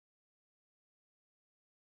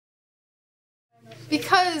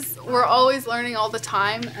because we're always learning all the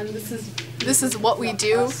time, and this is what we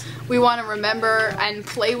do. We want to remember and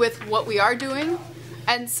play with what we are doing,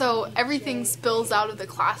 and so everything spills out of the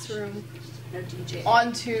classroom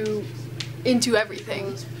into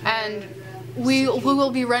everything, and we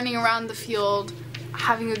will be running around the field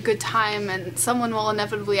having a good time, and someone will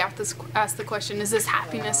inevitably ask the question, is this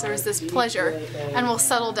happiness or is this pleasure? And we'll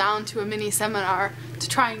settle down to a mini seminar to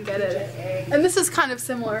try and get it. And this is kind of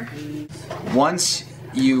similar. Once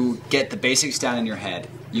you get the basics down in your head,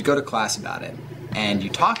 you go to class about it and you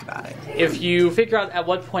talk about it. If you figure out at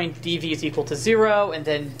what point dv is equal to 0 and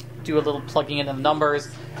then do a little plugging in of numbers,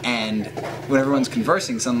 and when everyone's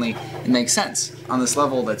conversing, suddenly it makes sense on this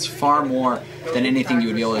level that's far more than anything you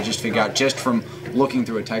would be able to just figure out just from looking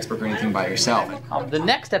through a textbook or anything by yourself. The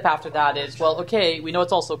next step after that is, well, okay, we know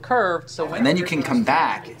it's also curved, so... And then you can come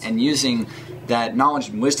back and using that knowledge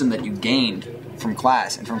and wisdom that you gained from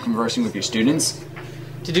class and from conversing with your students.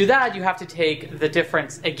 To do that, you have to take the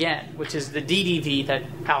difference again, which is the ddv that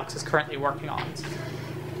Alex is currently working on.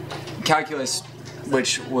 Calculus,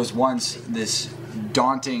 which was once this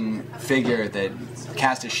daunting figure that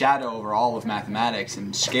cast a shadow over all of mathematics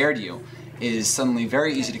and scared you, is suddenly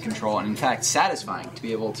very easy to control and in fact satisfying to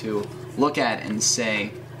be able to look at and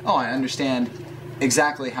say, oh, I understand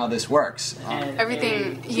exactly how this works.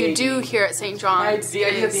 Everything you do here at St. John's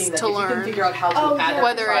is to learn,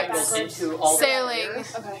 whether it's sailing,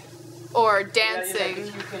 or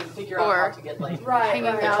dancing, or hanging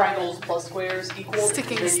out, triangles plus squares equal,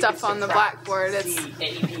 sticking stuff on the blackboard.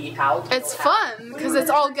 It's fun, because it's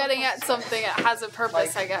all getting at something that has a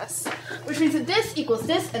purpose, I guess. Which means that this equals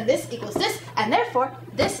this, and this equals this, and therefore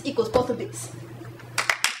this equals both of these.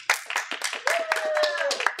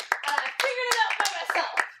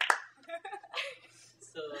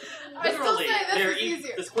 I still say this is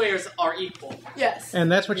easier. The squares are equal. Yes.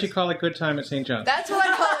 And that's what you call a good time at St. John's. That's what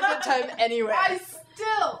I call a good time anyway. I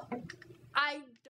still